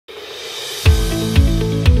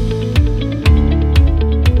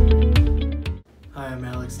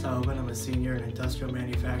senior in industrial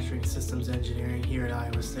manufacturing systems engineering here at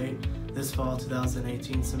Iowa State. This fall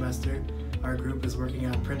 2018 semester, our group is working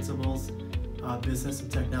on principles, business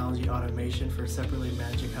and technology automation for separately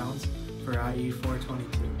managed accounts for IE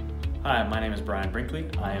 422. Hi, my name is Brian Brinkley.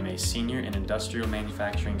 I am a senior in industrial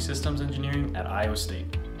manufacturing systems engineering at Iowa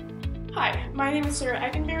State. Hi, my name is Sarah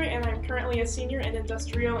Eckenberry, and I'm currently a senior in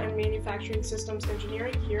industrial and manufacturing systems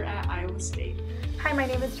engineering here at Iowa State. Hi, my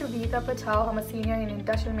name is Rubita Patel. I'm a senior in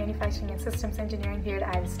industrial manufacturing and systems engineering here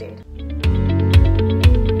at Iowa State.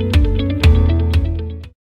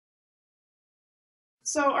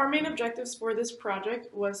 So our main objectives for this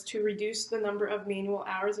project was to reduce the number of manual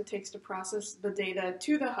hours it takes to process the data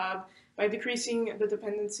to the hub by decreasing the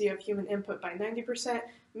dependency of human input by 90%,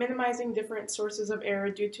 minimizing different sources of error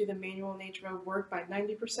due to the manual nature of work by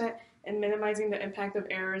 90%, and minimizing the impact of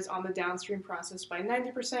errors on the downstream process by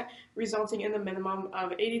 90%, resulting in the minimum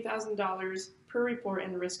of $80,000 per report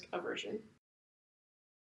and risk aversion.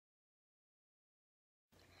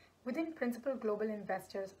 Within Principal Global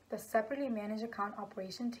Investors, the separately managed account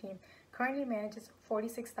operation team currently manages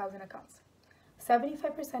 46,000 accounts,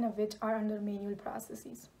 75% of which are under manual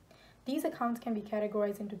processes. These accounts can be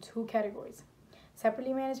categorized into two categories: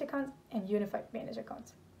 separately managed accounts and unified managed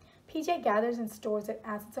accounts. PGI gathers and stores their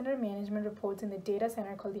assets under management reports in the data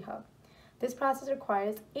center called the hub. This process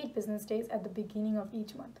requires 8 business days at the beginning of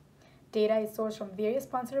each month. Data is sourced from various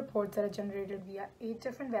sponsor reports that are generated via 8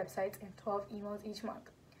 different websites and 12 emails each month.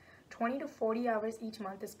 20 to 40 hours each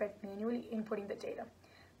month is spent manually inputting the data.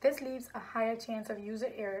 This leaves a higher chance of user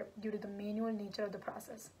error due to the manual nature of the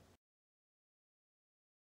process.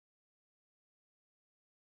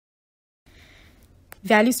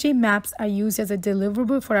 Value stream maps are used as a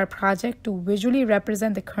deliverable for our project to visually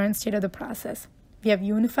represent the current state of the process. We have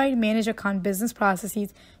unified managed account business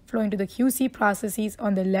processes flowing to the QC processes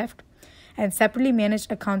on the left and separately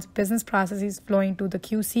managed accounts business processes flowing to the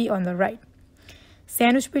QC on the right.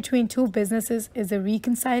 Sandwiched between two businesses is the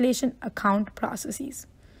reconciliation account processes.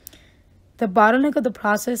 The bottleneck of the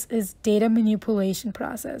process is data manipulation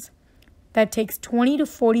process that takes 20 to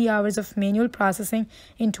 40 hours of manual processing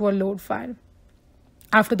into a load file.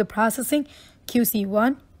 After the processing, QC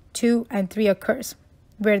 1, 2, and 3 occurs,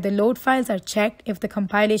 where the load files are checked if the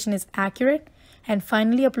compilation is accurate and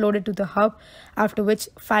finally uploaded to the hub, after which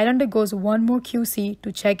file undergoes one more QC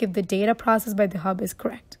to check if the data processed by the hub is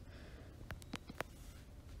correct.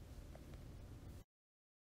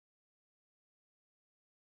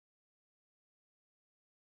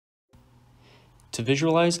 To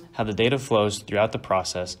visualize how the data flows throughout the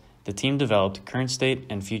process, the team developed current state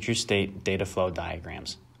and future state data flow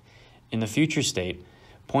diagrams. In the future state,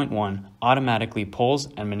 point 1 automatically pulls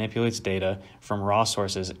and manipulates data from raw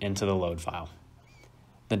sources into the load file.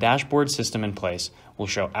 The dashboard system in place will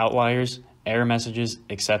show outliers, error messages,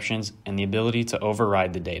 exceptions, and the ability to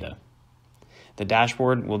override the data. The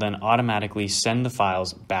dashboard will then automatically send the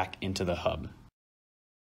files back into the hub.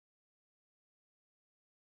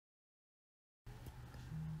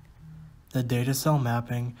 The data cell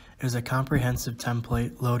mapping is a comprehensive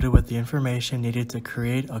template loaded with the information needed to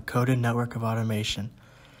create a coded network of automation.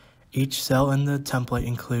 Each cell in the template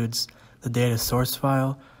includes the data source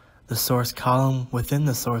file, the source column within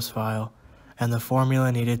the source file, and the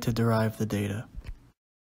formula needed to derive the data.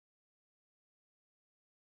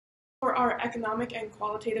 For our economic and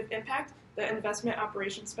qualitative impact, the investment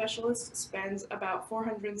operations specialist spends about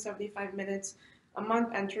 475 minutes a month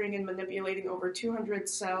entering and manipulating over 200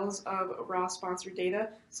 cells of raw sponsored data,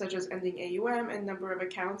 such as ending AUM and number of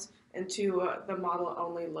accounts, into the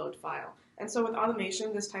model-only load file. And so with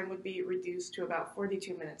automation, this time would be reduced to about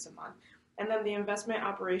 42 minutes a month. And then the investment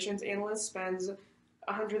operations analyst spends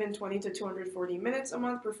 120 to 240 minutes a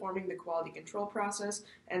month performing the quality control process,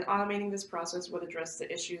 and automating this process would address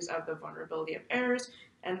the issues of the vulnerability of errors,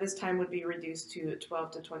 and this time would be reduced to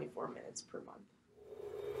 12 to 24 minutes per month.